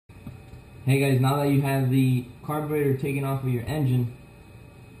Hey guys, now that you have the carburetor taken off of your engine,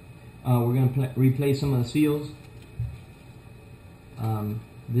 we're going to replace some of the seals.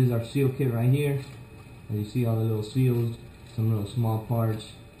 This is our seal kit right here. As you see, all the little seals, some little small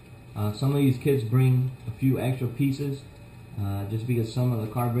parts. Some of these kits bring a few extra pieces, just because some of the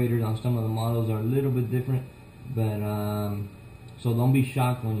carburetors on some of the models are a little bit different. But so don't be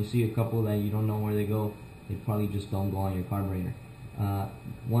shocked when you see a couple that you don't know where they go. They probably just don't go on your carburetor.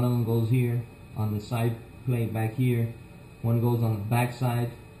 One of them goes here on the side plate back here. One goes on the back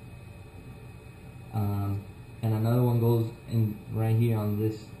side, and another one goes in right here on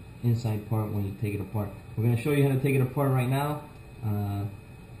this inside part when you take it apart. We're going to show you how to take it apart right now.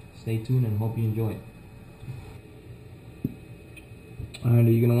 Stay tuned and hope you enjoy it. Alright,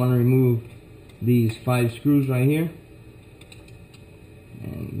 you're going to want to remove these 5 screws right here,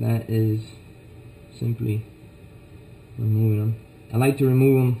 and that is simply removing them. I like to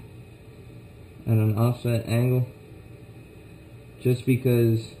remove them at an offset angle, just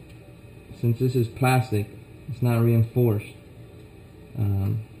because since this is plastic, it's not reinforced.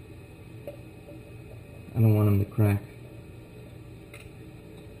 I don't want them to crack.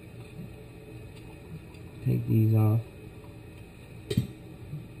 Take these off.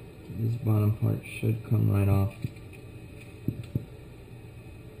 This bottom part should come right off.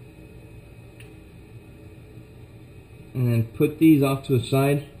 And then put these off to the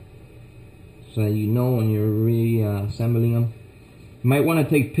side so that you know when you're reassembling them. You might want to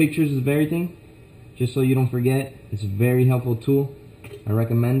take pictures of everything just so you don't forget. It's a very helpful tool. I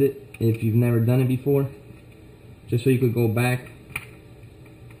recommend it if you've never done it before, just so you could go back.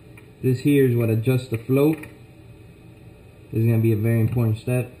 This here is what adjusts the float. This is going to be a very important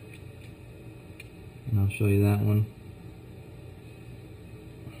step, and I'll show you that one.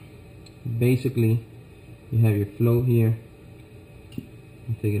 Basically, you have your float here.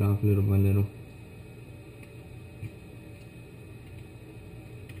 I'll take it off little by little,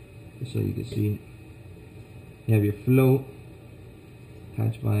 just so you can see it. You have your float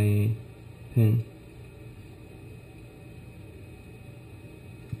attached by a pin.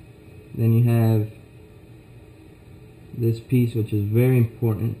 Then you have this piece, which is very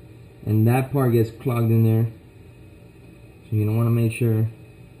important, and that part gets clogged in there, so you're going to want to make sure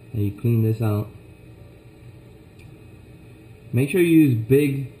that you clean this out. Make sure you use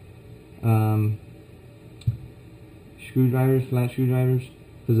big screwdrivers, flat screwdrivers,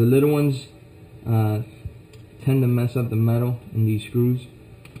 because the little ones tend to mess up the metal in these screws.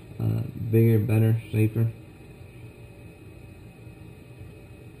 Bigger, better, safer.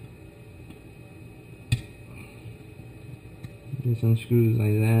 Just unscrews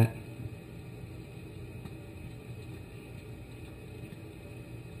like that.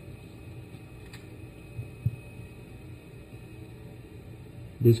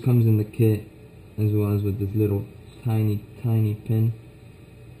 This comes in the kit as well as with this little tiny pin.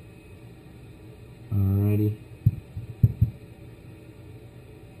 Alrighty.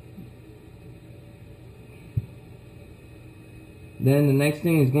 Then the next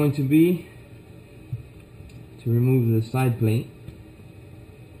thing is going to be to remove the side plate.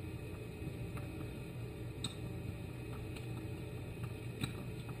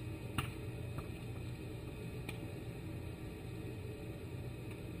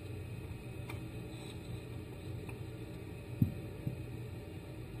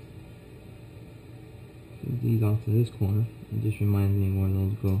 Put these off to this corner. It just reminds me where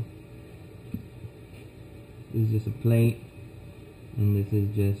those go. This is just a plate, and this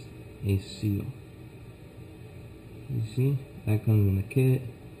is just a seal. You see, that comes in the kit.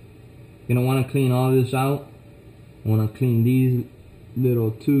 You're gonna want to clean all this out. Want to clean these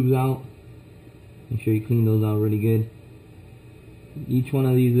little tubes out. Make sure you clean those out really good. Each one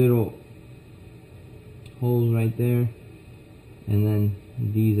of these little holes right there, and then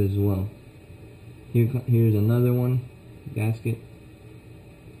these as well. Here's another one, gasket.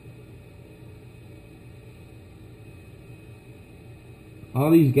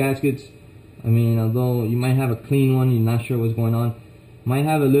 All these gaskets, I mean, although you might have a clean one, you're not sure what's going on, might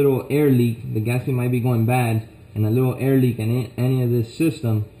have a little air leak. The gasket might be going bad, and a little air leak in any of this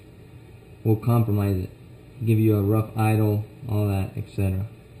system will compromise it, give you a rough idle, all that, etc.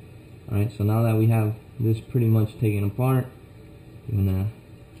 Alright, so now that we have this pretty much taken apart, I'm gonna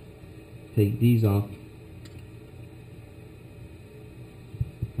take these off.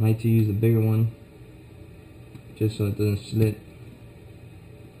 I like to use a bigger one just so it doesn't slip.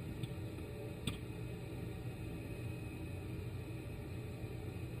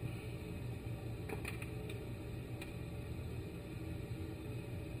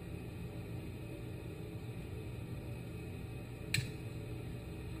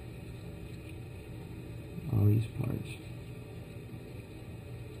 these parts.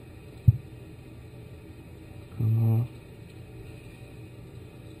 Come off.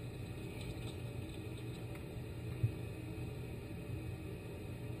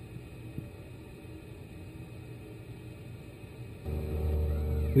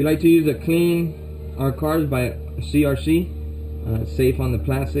 We like to use a Clean R Carbs by CRC. It's safe on the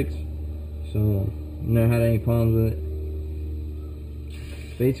plastics, so never had any problems with it.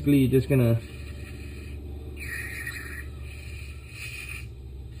 Basically, you're just gonna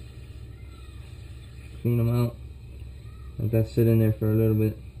clean them out. Let that sit in there for a little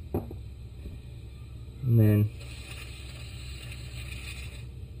bit, and then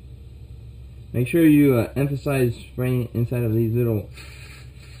make sure you emphasize spraying inside of these little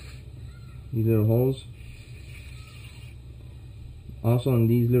holes. Also in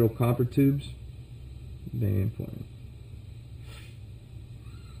these little copper tubes, very important.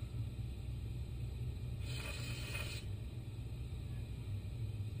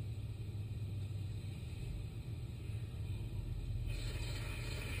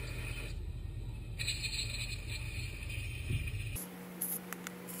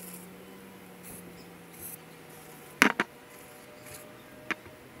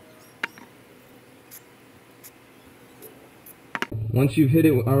 Once you've hit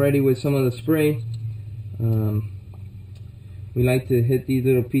it already with some of the spray, we like to hit these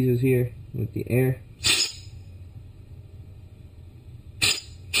little pieces here with the air.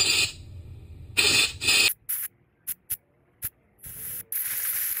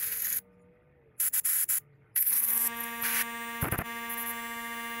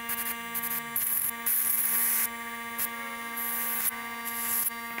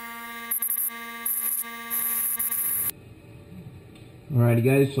 Alrighty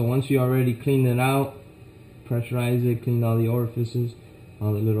guys, so once you already cleaned it out, pressurized it, cleaned all the orifices,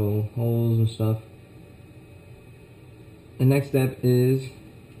 all the little holes and stuff, the next step is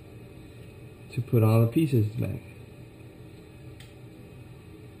to put all the pieces back.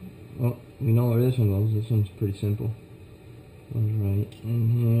 Well, we know where this one goes. This one's pretty simple. Goes right in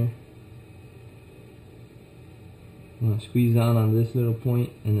here. I'm gonna squeeze down on this little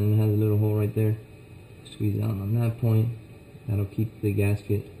point, and then it has a little hole right there. Squeeze down on that point. That'll keep the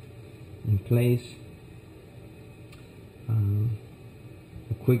gasket in place.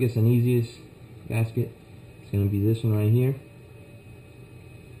 The quickest and easiest gasket is going to be this one right here.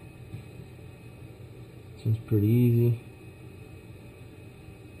 This one's pretty easy.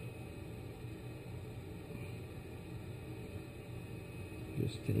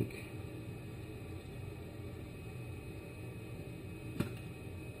 Just take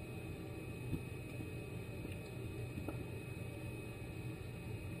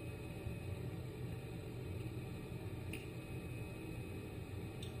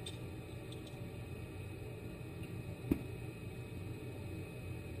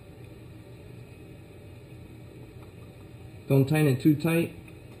don't tighten it too tight.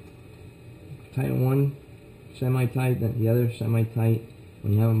 Tighten one semi-tight, then the other semi-tight.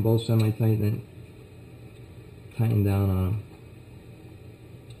 When you have them both semi-tight, then tighten down on them.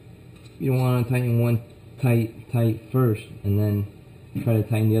 You don't want to tighten one tight first, and then try to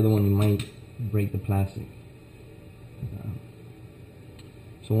tighten the other one. You might break the plastic.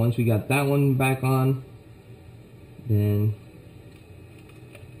 So once we got that one back on, then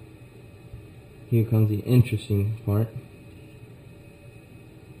here comes the interesting part.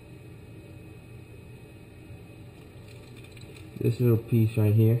 This little piece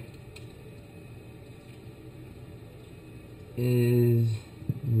right here is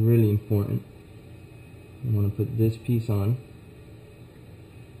really important. I want to put this piece on.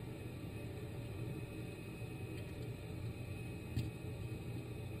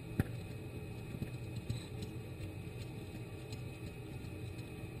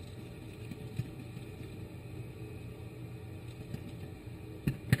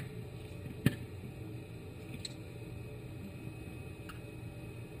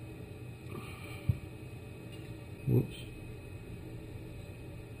 Whoops.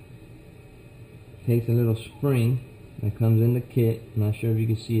 Takes a little spring that comes in the kit. Not sure if you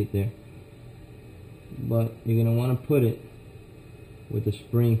can see it there, but you're going to want to put it with the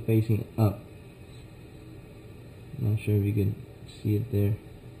spring facing up. Not sure if you can see it there.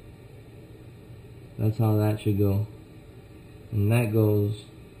 That's how that should go, and that goes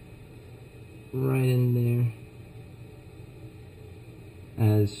right in there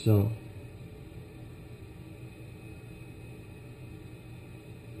as so.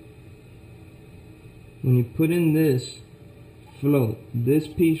 When you put in this float, this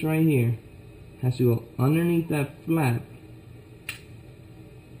piece right here has to go underneath that flap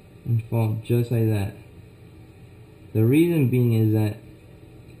and fall just like that. The reason being is that,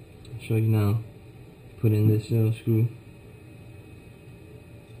 I'll show you now, put in this little screw.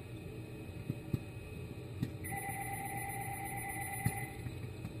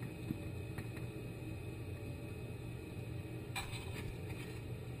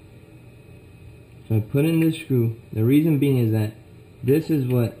 So I put in this screw. The reason being is that this is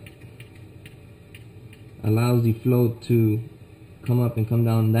what allows the flow to come up and come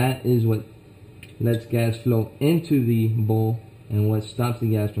down. That is what lets gas flow into the bowl and what stops the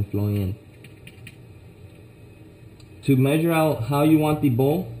gas from flowing in. To measure out how you want the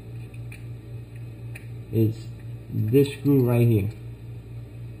bowl, it's this screw right here.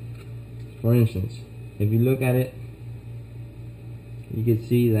 For instance, if you look at it, you can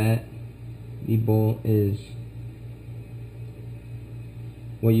see that the bowl is,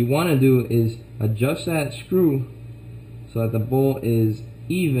 what you want to do is adjust that screw so that the bowl is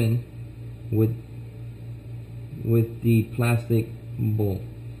even with the plastic bowl.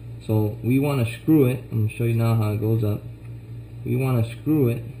 So we want to screw it. I'm going to show you now how it goes up. We want to screw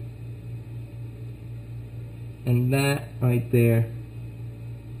it, and that right there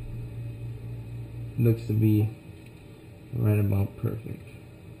looks to be right about perfect.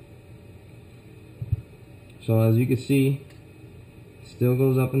 So as you can see, it still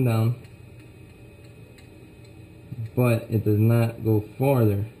goes up and down, but it does not go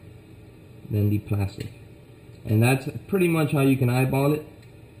farther than the plastic. And that's pretty much how you can eyeball it.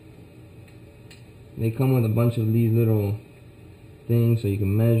 They come with a bunch of these little things so you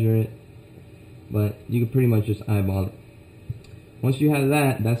can measure it, but you can pretty much just eyeball it. Once you have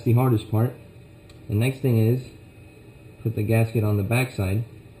that, that's the hardest part. The next thing is put the gasket on the back side.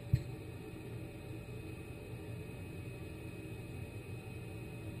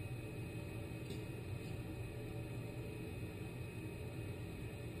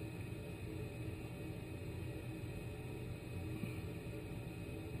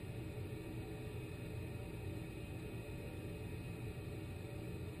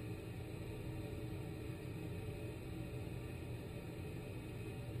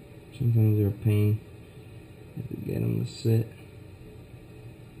 Sometimes they're a pain to get them to sit.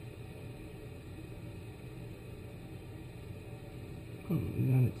 Oh,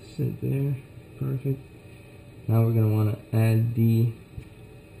 we got it to sit there. Perfect. Now we're going to want to add the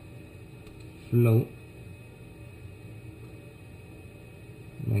float.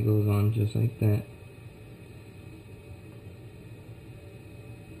 And that goes on just like that.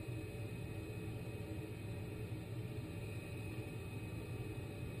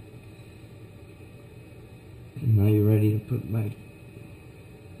 And now you're ready to put back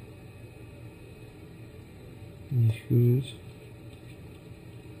these screws.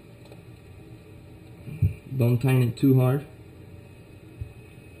 Don't tighten it too hard.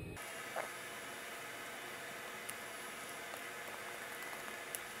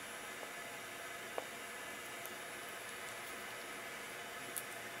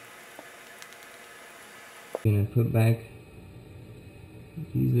 I'm gonna put back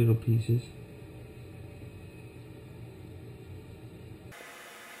these little pieces.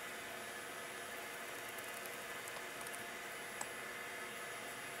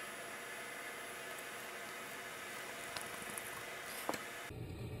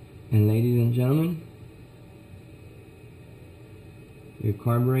 And ladies and gentlemen, your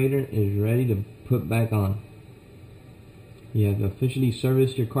carburetor is ready to put back on. You have officially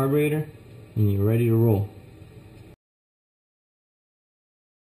serviced your carburetor and you're ready to roll.